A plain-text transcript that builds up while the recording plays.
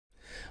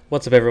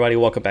What's up, everybody?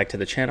 Welcome back to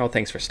the channel.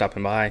 Thanks for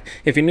stopping by.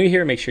 If you're new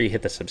here, make sure you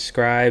hit the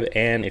subscribe,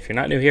 and if you're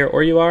not new here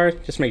or you are,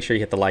 just make sure you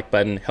hit the like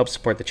button. Help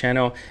support the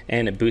channel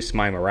and it boosts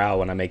my morale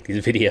when I make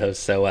these videos.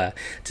 So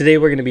today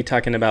we're going to be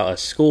talking about a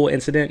school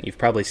incident. You've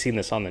probably seen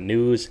this on the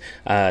news.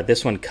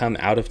 This one come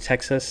out of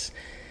Texas.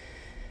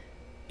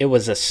 It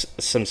was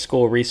some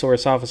school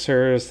resource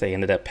officers. They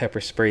ended up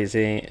pepper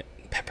spraying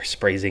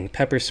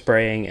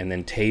and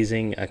then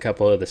tasing a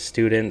couple of the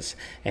students,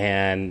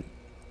 and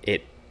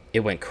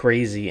it went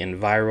crazy and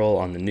viral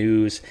on the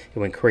news. It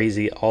went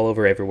crazy all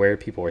over everywhere.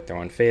 People were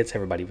throwing fits.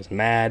 Everybody was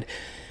mad.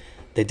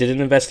 They did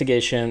an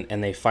investigation,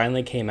 and they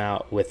finally came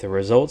out with the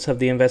results of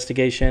the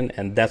investigation,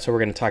 and that's what we're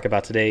going to talk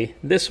about today.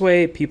 This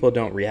way, people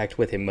don't react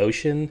with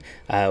emotion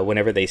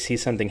whenever they see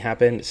something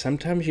happen.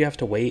 Sometimes you have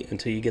to wait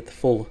until you get the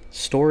full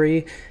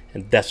story,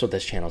 and that's what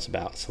this channel is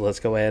about. So let's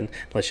go ahead.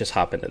 Let's just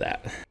hop into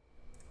that.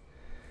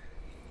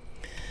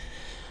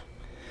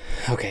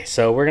 Okay,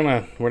 so we're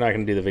not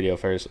gonna do the video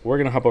first. We're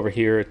gonna hop over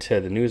here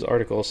to the news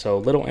article. So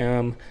Little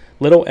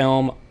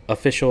Elm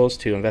officials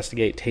to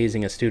investigate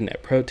tasing a student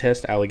at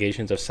protest,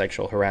 allegations of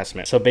sexual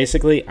harassment. So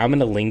basically, I'm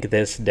gonna link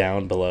this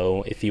down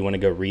below if you want to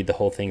go read the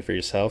whole thing for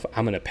yourself.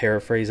 I'm gonna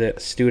paraphrase it. A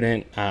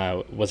student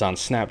was on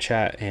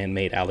Snapchat and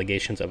made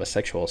allegations of a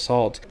sexual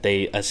assault.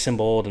 They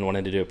assembled and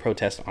wanted to do a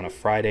protest on a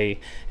Friday,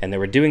 and they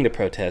were doing the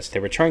protest. They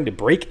were trying to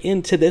break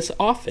into this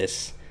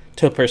office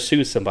to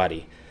pursue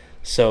somebody.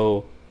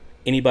 So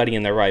anybody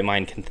in their right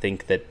mind can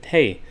think that,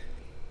 hey,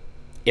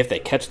 if they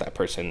catch that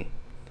person,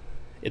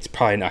 it's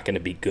probably not going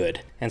to be good.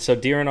 And so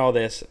during all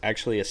this,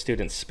 actually a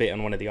student spit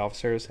on one of the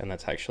officers, and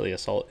that's actually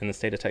assault in the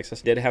state of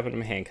Texas. Did have him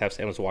in handcuffs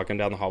and was walking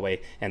down the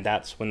hallway, and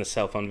that's when the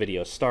cell phone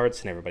video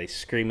starts, and everybody's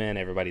screaming,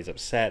 everybody's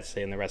upset,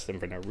 saying the rest of them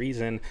for no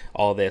reason,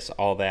 all this,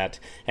 all that.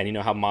 And you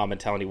know how mob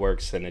mentality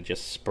works, and it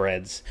just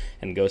spreads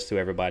and goes through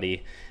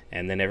everybody,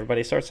 and then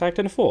everybody starts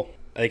acting a fool.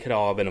 They could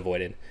all have been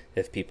avoided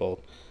if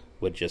people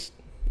would just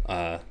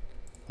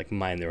like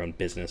mind their own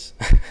business.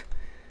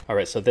 All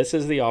right, so this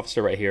is the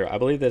officer right here. I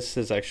believe this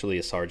is actually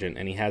a sergeant,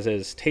 and he has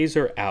his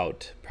taser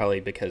out, probably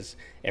because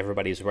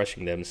everybody's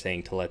rushing them,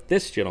 saying to let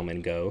this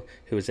gentleman go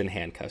who is in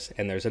handcuffs.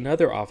 And there's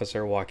another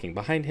officer walking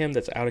behind him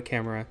that's out of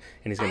camera,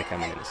 and he's going to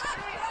come in a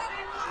second.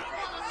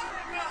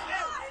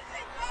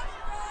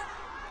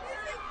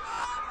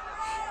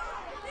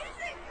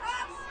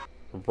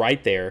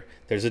 Right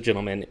there's a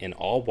gentleman in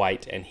all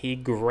white, and he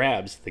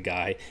grabs the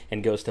guy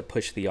and goes to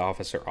push the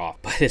officer off.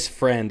 But his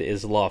friend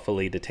is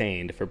lawfully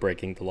detained for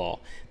breaking the law.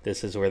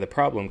 This is where the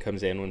problem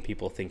comes in when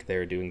people think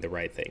they're doing the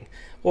right thing,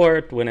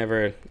 or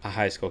whenever a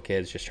high school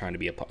kid is just trying to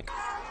be a punk.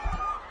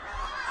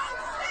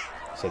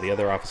 So the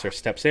other officer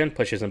steps in,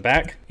 pushes him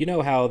back. You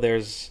know how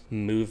there's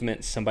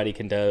movement somebody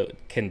can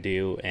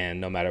do, and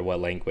no matter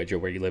what language or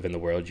where you live in the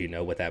world, you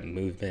know what that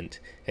movement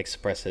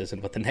expresses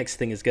and what the next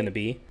thing is going to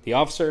be. The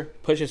officer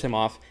pushes him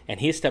off, and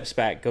he steps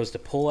back, goes to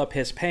pull up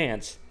his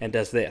pants, and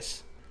does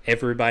this.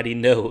 Everybody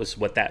knows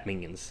what that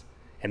means,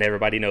 and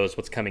everybody knows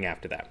what's coming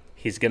after that.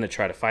 He's going to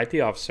try to fight the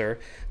officer.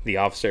 The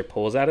officer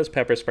pulls out his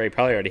pepper spray,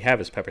 probably already have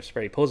his pepper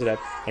spray, pulls it up,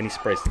 and he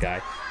sprays the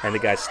guy, and the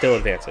guy still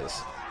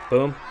advances.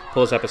 Boom,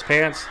 pulls up his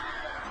pants.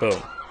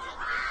 Boom.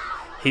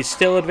 He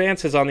still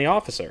advances on the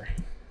officer.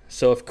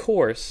 So, of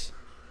course,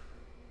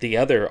 the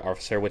other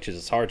officer, which is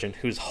a sergeant,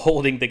 who's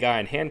holding the guy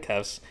in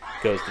handcuffs,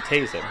 goes to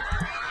tase him.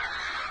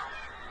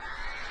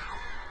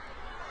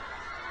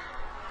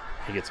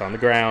 He gets on the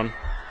ground,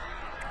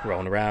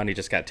 rolling around. He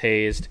just got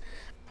tased.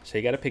 So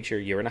you got a picture.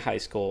 You're in a high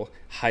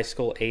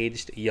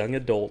school-aged young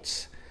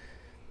adults.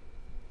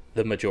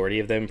 The majority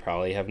of them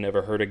probably have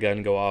never heard a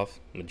gun go off.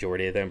 The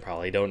majority of them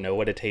probably don't know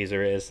what a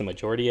taser is. The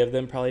majority of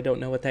them probably don't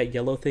know what that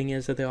yellow thing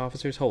is that the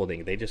officer's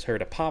holding. They just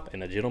heard a pop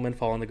and a gentleman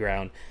fall on the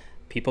ground.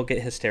 People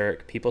get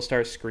hysteric. People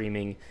start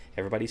screaming.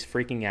 Everybody's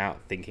freaking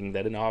out, thinking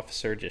that an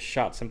officer just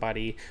shot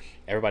somebody.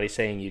 Everybody's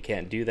saying you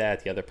can't do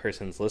that. The other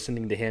person's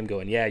listening to him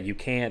going, yeah, you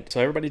can't.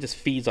 So everybody just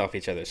feeds off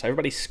each other. So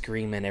everybody's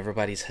screaming.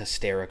 Everybody's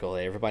hysterical.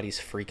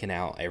 Everybody's freaking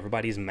out.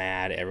 Everybody's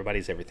mad.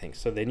 Everybody's everything.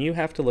 So then you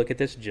have to look at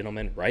this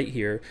gentleman right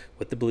here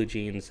with the blue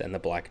jeans and the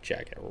black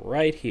jacket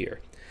right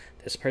here.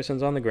 This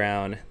person's on the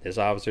ground. This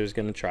officer's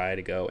going to try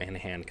to go and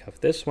handcuff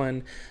this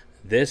one.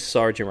 This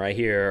sergeant right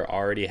here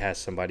already has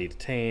somebody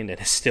detained and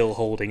is still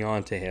holding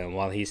on to him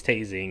while he's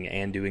tasing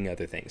and doing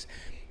other things.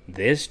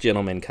 This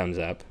gentleman comes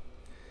up,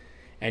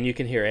 and you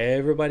can hear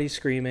everybody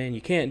screaming,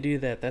 you can't do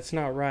that, that's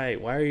not right,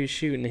 why are you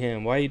shooting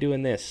him, why are you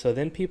doing this? So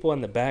then people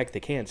in the back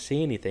that can't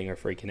see anything are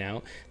freaking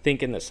out,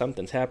 thinking that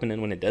something's happening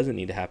when it doesn't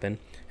need to happen,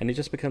 and it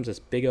just becomes this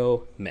big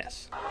old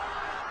mess.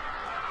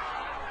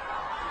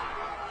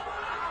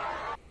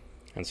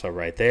 And so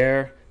right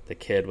there, the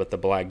kid with the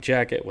black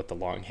jacket with the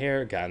long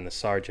hair got in the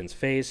sergeant's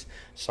face.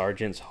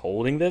 Sergeant's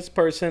holding this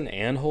person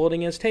and holding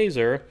his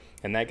taser,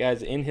 and that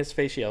guy's in his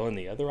face yelling.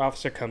 The other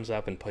officer comes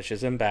up and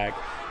pushes him back.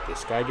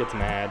 This guy gets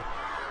mad,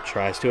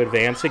 tries to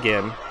advance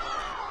again,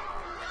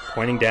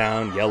 pointing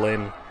down,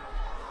 yelling,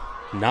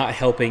 not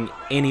helping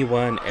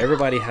anyone.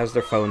 Everybody has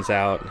their phones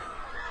out.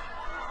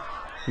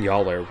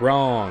 Y'all are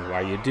wrong.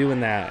 Why are you doing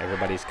that?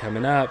 Everybody's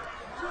coming up.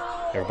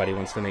 Everybody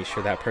wants to make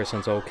sure that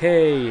person's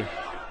okay.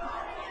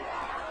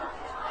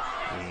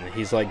 And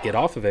he's like, get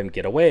off of him,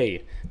 get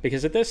away.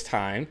 Because at this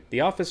time,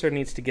 the officer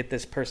needs to get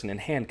this person in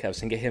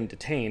handcuffs and get him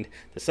detained.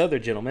 This other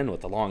gentleman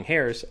with the long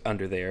hairs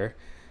under there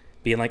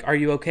being like, are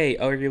you okay?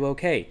 Are you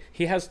okay?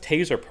 He has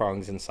taser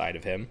prongs inside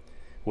of him,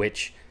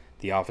 which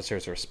the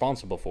officers are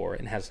responsible for,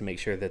 and has to make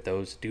sure that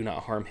those do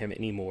not harm him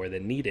any more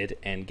than needed,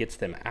 and gets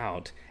them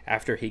out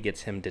after he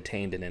gets him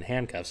detained and in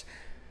handcuffs.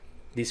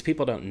 These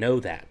people don't know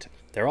that.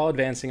 They're all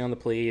advancing on the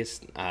police.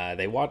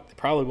 They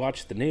probably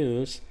watch the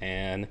news,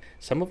 and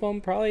some of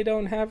them probably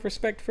don't have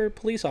respect for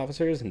police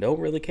officers and don't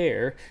really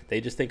care.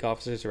 They just think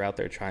officers are out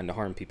there trying to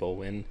harm people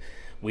when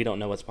we don't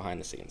know what's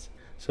behind the scenes.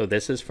 So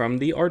this is from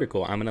the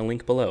article I'm going to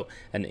link below.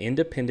 An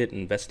independent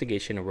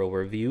investigation will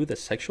review the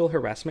sexual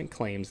harassment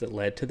claims that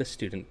led to the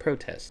student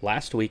protest.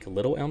 Last week,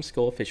 Little Elm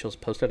School officials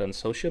posted on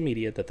social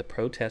media that the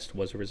protest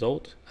was a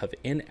result of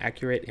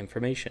inaccurate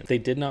information. They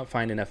did not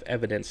find enough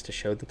evidence to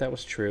show that that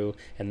was true,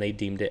 and they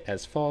deemed it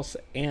as false,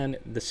 and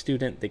the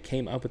student that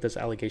came up with those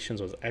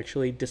allegations was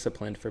actually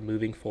disciplined for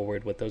moving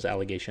forward with those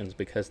allegations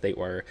because they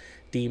were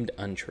deemed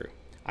untrue.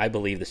 I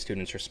believe the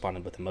students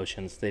responded with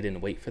emotions. They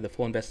didn't wait for the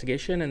full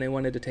investigation, and they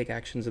wanted to take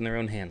actions in their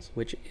own hands,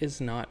 which is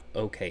not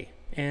okay.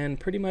 And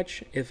pretty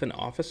much, if an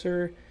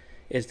officer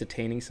is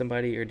detaining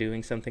somebody or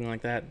doing something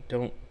like that,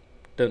 don't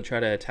try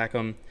to attack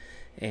them.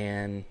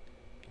 And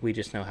we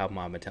just know how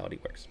mob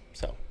mentality works.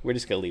 So we're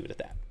just gonna leave it at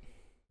that.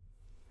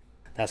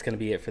 That's going to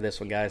be it for this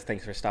one, guys.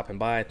 Thanks for stopping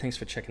by. Thanks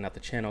for checking out the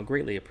channel.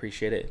 Greatly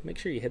appreciate it. Make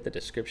sure you hit the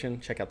description.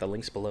 Check out the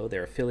links below.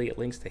 They're affiliate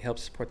links to help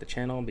support the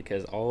channel,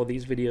 because all of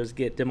these videos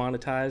get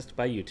demonetized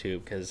by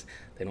YouTube because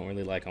they don't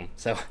really like them.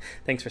 So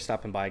thanks for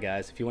stopping by,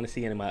 guys. If you want to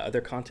see any of my other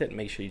content,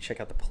 make sure you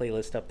check out the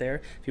playlist up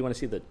there. If you want to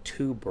see the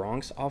 2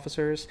 Bronx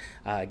officers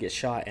get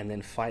shot and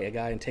then fight a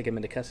guy and take him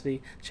into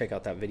custody, check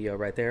out that video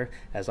right there.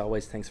 As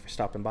always, thanks for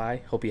stopping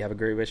by. Hope you have a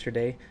great rest of your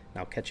day, and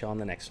I'll catch you on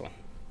the next one.